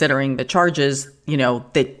 Barry, considering the charges,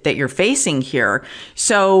 that you're facing here.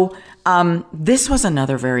 So this was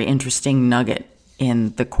another very interesting nugget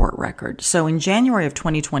in the court record. So in January of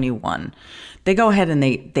 2021, they go ahead and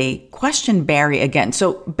they question Barry again.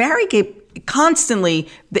 So Barry gave constantly,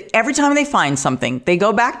 every time they find something, they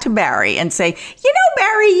go back to Barry and say,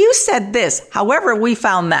 Barry, you said this. However, we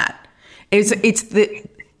found that.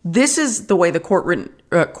 This is the way the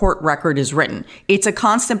court record is written. It's a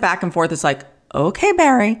constant back and forth. It's like, okay,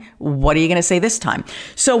 Barry, what are you going to say this time?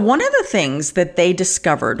 So one of the things that they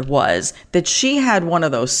discovered was that she had one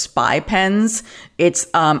of those spy pens. It's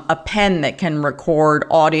a pen that can record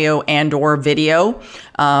audio and or video.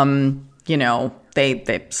 Someone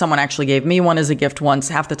actually gave me one as a gift once.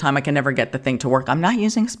 Half the time I can never get the thing to work. I'm not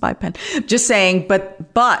using a spy pen. Just saying,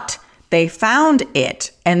 but they found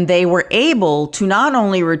it, and they were able to not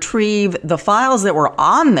only retrieve the files that were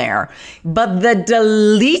on there, but the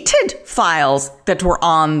deleted files that were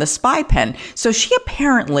on the spy pen. So she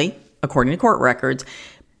apparently, according to court records,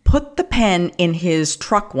 put the pen in his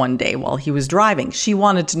truck one day while he was driving. She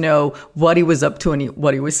wanted to know what he was up to and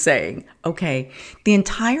what he was saying. Okay, the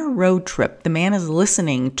entire road trip, the man is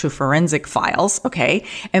listening to forensic files, okay?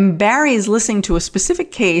 And Barry is listening to a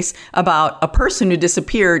specific case about a person who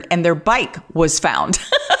disappeared and their bike was found.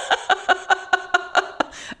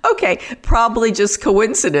 Okay, probably just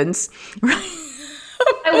coincidence.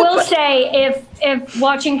 I will say, if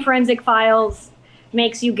watching forensic files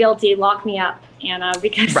makes you guilty, lock me up, Anna,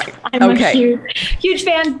 because I'm a huge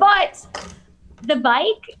fan. But the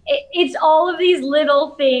bike, it's all of these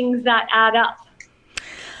little things that add up.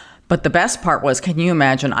 But the best part was, can you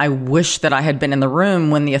imagine? I wish that I had been in the room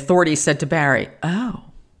when the authorities said to Barry, "Oh,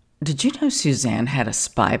 did you know Suzanne had a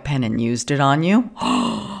spy pen and used it on you?"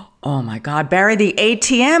 Oh my God, Barry, the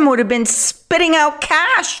ATM would have been spitting out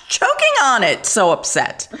cash, choking on it. So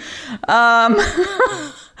upset.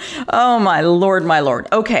 Oh, my Lord, my Lord.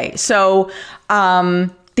 Okay, so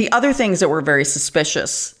the other things that were very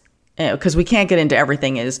suspicious, because we can't get into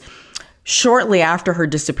everything, is shortly after her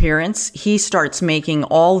disappearance, he starts making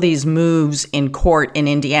all these moves in court in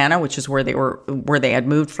Indiana, which is where they had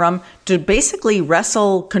moved from, to basically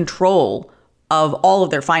wrestle control of all of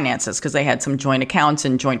their finances, because they had some joint accounts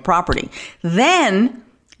and joint property. Then,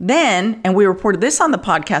 and we reported this on the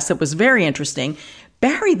podcast that was very interesting,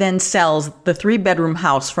 Barry then sells the 3-bedroom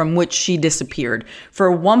house from which she disappeared for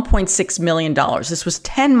 $1.6 million. This was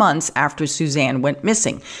 10 months after Suzanne went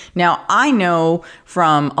missing. Now, I know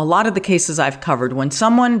from a lot of the cases I've covered, when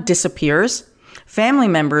someone disappears, family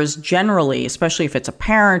members generally, especially if it's a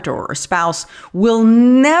parent or a spouse, will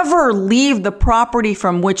never leave the property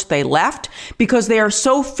from which they left because they are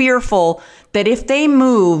so fearful that if they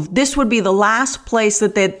move, this would be the last place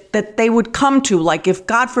that they would come to. Like if,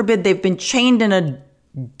 God forbid, they've been chained in a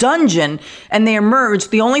dungeon and they emerge,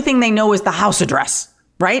 the only thing they know is the house address,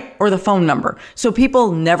 right? Or the phone number. So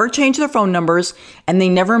people never change their phone numbers and they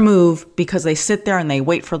never move because they sit there and they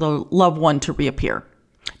wait for the loved one to reappear.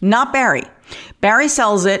 Not Barry. Barry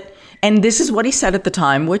sells it. And this is what he said at the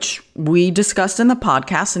time, which we discussed in the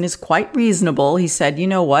podcast and is quite reasonable. He said, you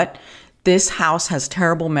know what? This house has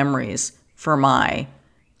terrible memories for my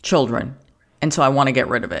children. And so I want to get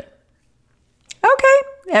rid of it. Okay.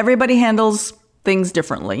 Everybody handles things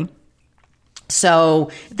differently. So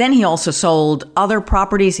then he also sold other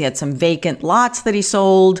properties. He had some vacant lots that he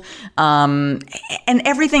sold. And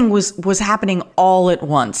everything was happening all at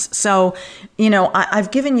once. So, I've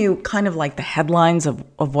given you kind of like the headlines of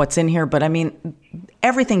what's in here, but I mean,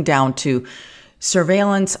 everything down to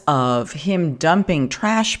surveillance of him dumping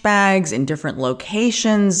trash bags in different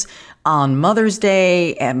locations on Mother's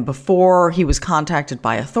Day and before he was contacted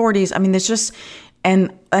by authorities. I mean, there's just...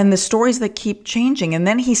 And the stories that keep changing. And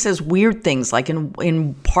then he says weird things, like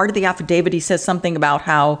in part of the affidavit, he says something about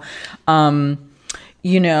how,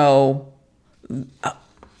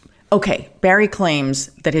 Barry claims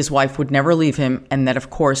that his wife would never leave him and that,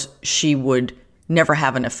 of course, she would never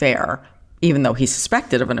have an affair, even though he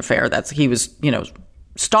suspected of an affair. He was,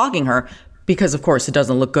 stalking her because, of course, it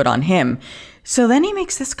doesn't look good on him. So then he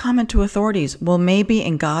makes this comment to authorities. Well, maybe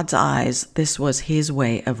in God's eyes, this was his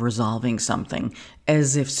way of resolving something,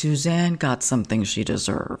 as if Suzanne got something she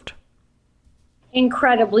deserved.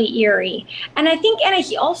 Incredibly eerie. And I think, Anna,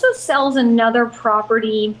 he also sells another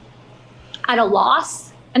property at a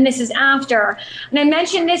loss. And this is after. And I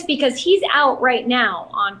mention this because he's out right now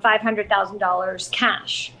on $500,000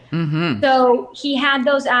 cash. Mm-hmm. So he had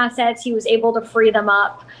those assets. He was able to free them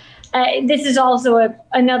up. This is also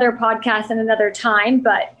another podcast and another time,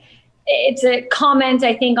 but it's a comment,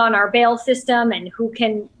 I think, on our bail system and who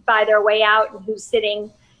can buy their way out and who's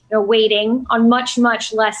sitting, waiting on much,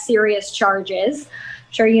 much less serious charges.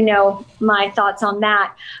 I'm sure you know my thoughts on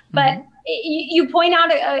that. But you point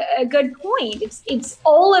out a good point. It's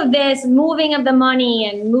all of this moving of the money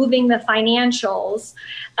and moving the financials.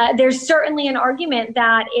 There's certainly an argument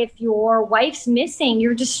that if your wife's missing,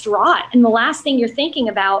 you're distraught. And the last thing you're thinking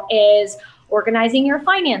about is organizing your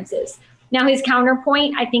finances. Now, his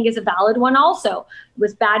counterpoint, I think, is a valid one also,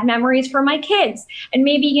 with bad memories for my kids. And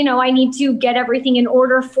maybe, I need to get everything in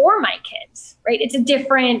order for my kids, right? It's a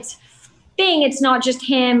different thing. It's not just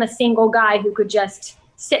him, a single guy who could just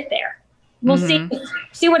sit there. We'll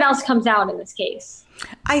see what else comes out in this case.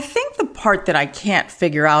 I think the part that I can't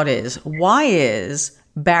figure out is, why is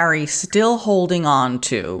Barry still holding on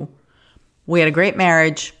to, we had a great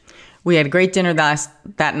marriage, we had a great dinner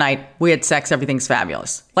that night, we had sex, everything's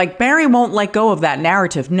fabulous. Like, Barry won't let go of that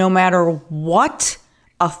narrative no matter what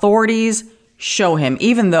authorities show him,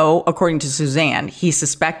 even though, according to Suzanne, he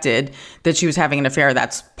suspected that she was having an affair.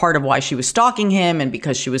 That's part of why she was stalking him and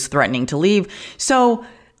because she was threatening to leave. So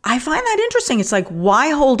I find that interesting. It's like, why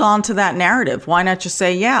hold on to that narrative? Why not just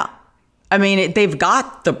say, yeah? I mean, they've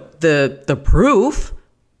got the proof,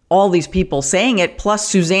 all these people saying it, plus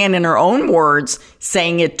Suzanne in her own words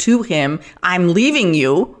saying it to him, I'm leaving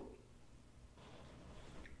you.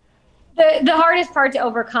 The hardest part to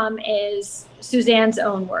overcome is Suzanne's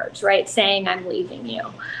own words, right? Saying, I'm leaving you.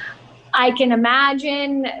 I can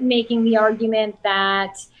imagine making the argument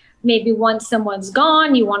that maybe once someone's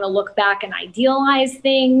gone, you want to look back and idealize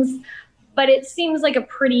things, but it seems like a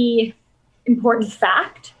pretty important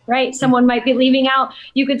fact, right? Someone might be leaving out.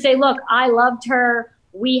 You could say, look, I loved her.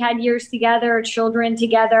 We had years together, children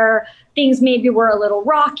together. Things maybe were a little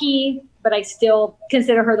rocky, but I still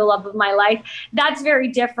consider her the love of my life. That's very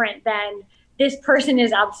different than this person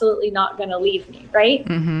is absolutely not going to leave me, right?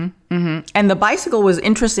 Mm-hmm. Mm-hmm. And the bicycle was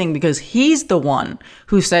interesting because he's the one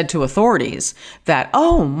who said to authorities that,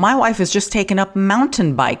 oh, my wife has just taken up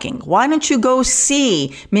mountain biking. Why don't you go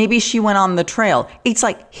see? Maybe she went on the trail. It's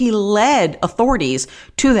like he led authorities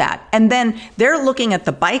to that. And then they're looking at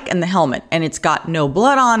the bike and the helmet, and it's got no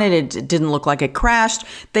blood on it. It didn't look like it crashed.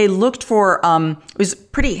 They looked for, it was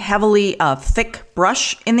pretty heavily thick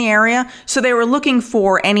brush in the area. So they were looking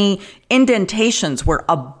for any indentations where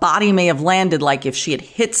a body may have landed, like if she had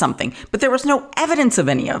hit something. But there was no evidence of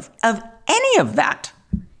any of that.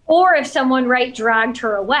 Or if someone, dragged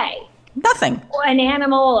her away. Nothing. An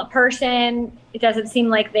animal, a person. It doesn't seem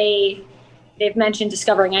like they've mentioned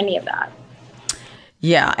discovering any of that.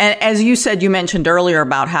 Yeah. And as you said, you mentioned earlier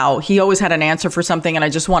about how he always had an answer for something. And I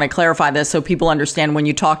just want to clarify this so people understand when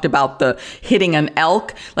you talked about the hitting an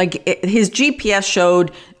elk, his GPS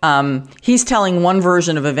showed he's telling one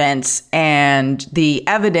version of events and the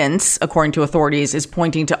evidence, according to authorities, is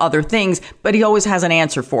pointing to other things, but he always has an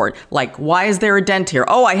answer for it. Like, why is there a dent here?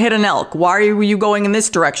 Oh, I hit an elk. Why were you going in this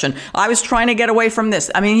direction? I was trying to get away from this.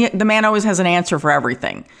 I mean, the man always has an answer for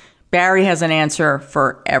everything. Barry has an answer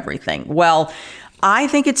for everything. Well, I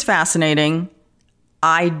think it's fascinating.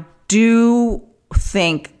 I do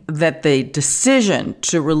think that the decision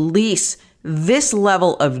to release this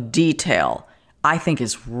level of detail, I think,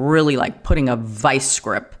 is really like putting a vice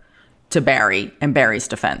grip to Barry and Barry's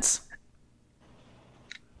defense.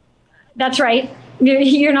 That's right.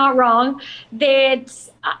 You're not wrong.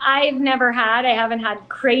 I haven't had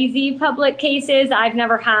crazy public cases. I've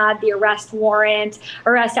never had the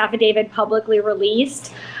arrest affidavit publicly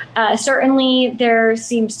released. Certainly there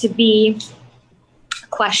seems to be a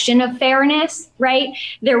question of fairness, right?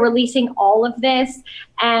 They're releasing all of this.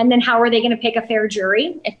 And then how are they going to pick a fair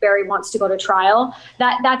jury if Barry wants to go to trial?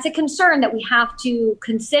 That's a concern that we have to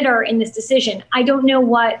consider in this decision. I don't know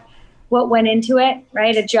what went into it,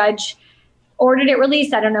 right? A judge ordered it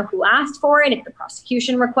released. I don't know who asked for it, if the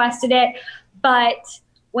prosecution requested it. But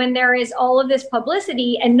when there is all of this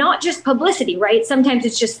publicity, and not just publicity, right? Sometimes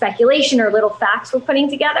it's just speculation or little facts we're putting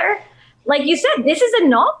together. Like you said, this is a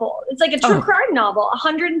novel. It's like a true crime novel,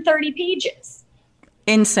 130 pages.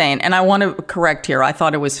 Insane. And I want to correct here. I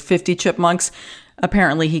thought it was 50 chipmunks.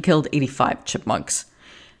 Apparently he killed 85 chipmunks.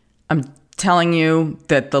 I'm telling you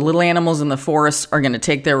that the little animals in the forest are going to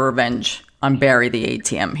take their revenge on Barry the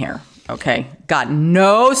ATM here. Okay? Got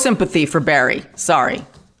no sympathy for Barry. Sorry.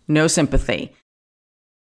 No sympathy.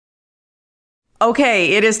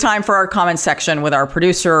 Okay, it is time for our comment section with our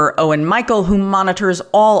producer, Owen Michael, who monitors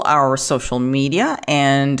all our social media.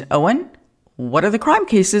 And Owen, what are the crime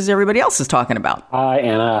cases everybody else is talking about? Hi,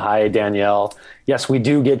 Anna. Hi, Danielle. Yes, we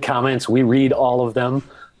do get comments. We read all of them.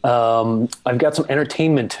 I've got some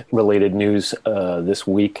entertainment-related news this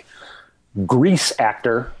week. Grease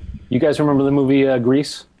actor. You guys remember the movie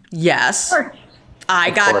Grease? Yes. Sure. I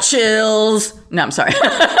got chills. No, I'm sorry.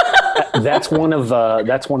 That's one of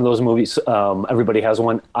those movies. Everybody has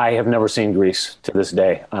one. I have never seen Grease to this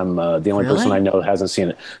day. I'm the only person I know that hasn't seen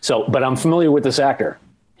it. So, but I'm familiar with this actor.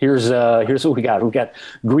 Here's what we got. We got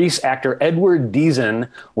Grease actor Edward Deason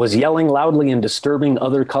was yelling loudly and disturbing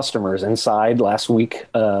other customers inside last week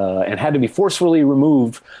and had to be forcefully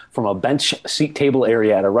removed from a bench seat table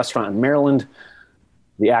area at a restaurant in Maryland.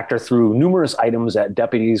 The actor threw numerous items at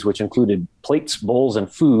deputies, which included plates, bowls,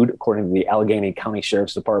 and food, according to the Allegheny County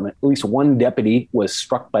Sheriff's Department. At least one deputy was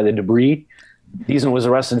struck by the debris. Deason was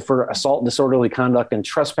arrested for assault, disorderly conduct, and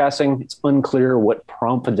trespassing. It's unclear what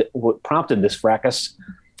prompted this fracas.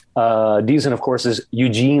 Deason, of course, is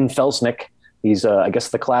Eugene Felsnick. He's, I guess,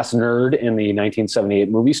 the class nerd in the 1978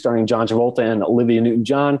 movie starring John Travolta and Olivia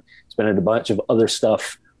Newton-John. He's been in a bunch of other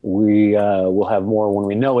stuff. We will have more when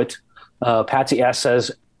we know it. Patsy S.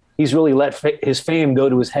 says he's really let his fame go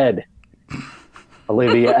to his head.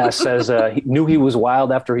 Olivia S. says he knew he was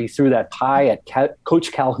wild after he threw that pie at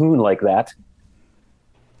Coach Calhoun like that.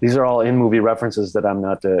 These are all in-movie references that I'm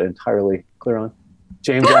not entirely clear on.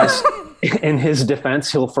 James S. in his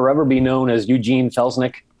defense, he'll forever be known as Eugene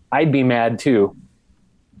Felsnick. I'd be mad too.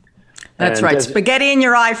 That's right. Spaghetti in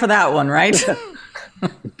your eye for that one, right?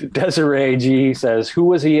 Desiree G says, "Who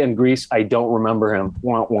was he in Grease? I don't remember him."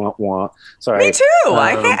 Wah, wah, wah. Sorry. Me too.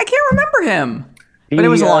 I can't remember him, but it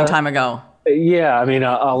was a long time ago. Yeah, I mean,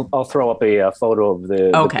 I'll throw up a photo of the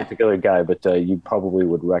particular guy, but you probably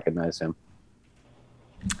would recognize him.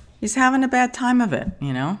 He's having a bad time of it,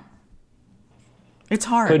 you know. It's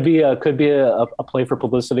hard. Could be a play for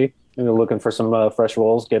publicity. Maybe looking for some fresh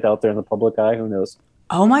roles, get out there in the public eye. Who knows?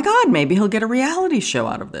 Oh my God! Maybe he'll get a reality show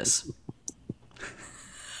out of this.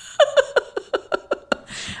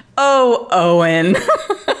 Oh, Owen.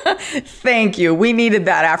 Thank you. We needed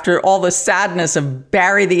that after all the sadness of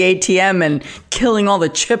Barry the ATM and killing all the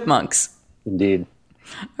chipmunks. Indeed.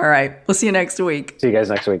 All right. We'll see you next week. See you guys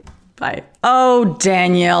next week. Bye. Oh,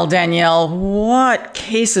 Danielle, what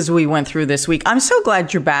cases we went through this week. I'm so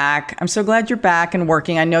glad you're back. I'm so glad you're back and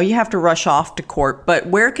working. I know you have to rush off to court, but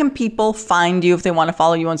where can people find you if they want to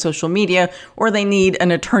follow you on social media or they need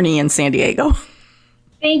an attorney in San Diego?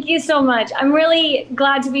 Thank you so much. I'm really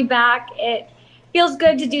glad to be back. It feels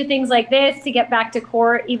good to do things like this, to get back to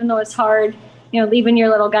court, even though it's hard, leaving your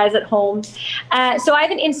little guys at home. So I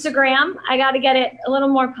have an Instagram. I got to get it a little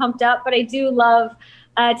more pumped up, but I do love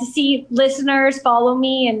to see listeners follow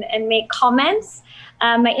me and make comments.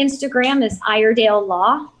 My Instagram is Iredale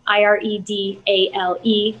Law,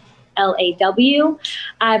 IREDALE LAW.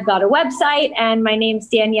 I've got a website and my name's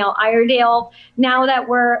Danielle Iredale. Now that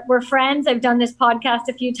we're friends, I've done this podcast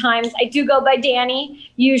a few times. I do go by Danny.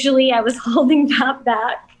 Usually I was holding that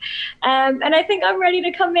back. And I think I'm ready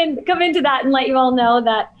to come into that and let you all know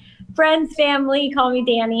that friends, family, call me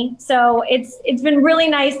Danny. So it's been really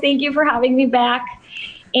nice. Thank you for having me back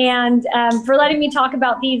and for letting me talk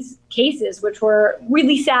about these cases, which were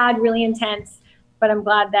really sad, really intense, but I'm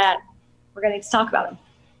glad that we're going to talk about them.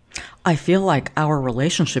 I feel like our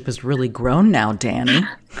relationship has really grown now, Danny.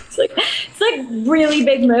 It's like really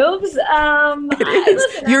big moves. It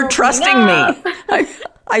is. You're trusting me.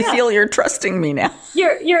 I feel you're trusting me now.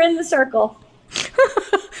 You're in the circle.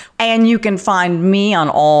 And you can find me on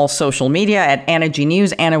all social media at Anna G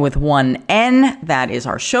News, Anna with one N. That is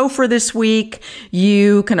our show for this week.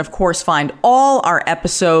 You can, of course, find all our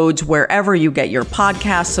episodes wherever you get your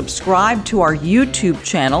podcasts. Subscribe to our YouTube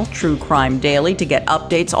channel, True Crime Daily, to get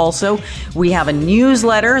updates. Also, we have a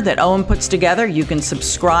newsletter that Owen puts together. You can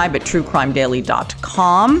subscribe at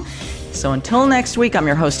truecrimedaily.com. So until next week, I'm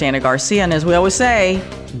your host, Anna Garcia. And as we always say,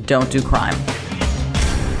 don't do crime.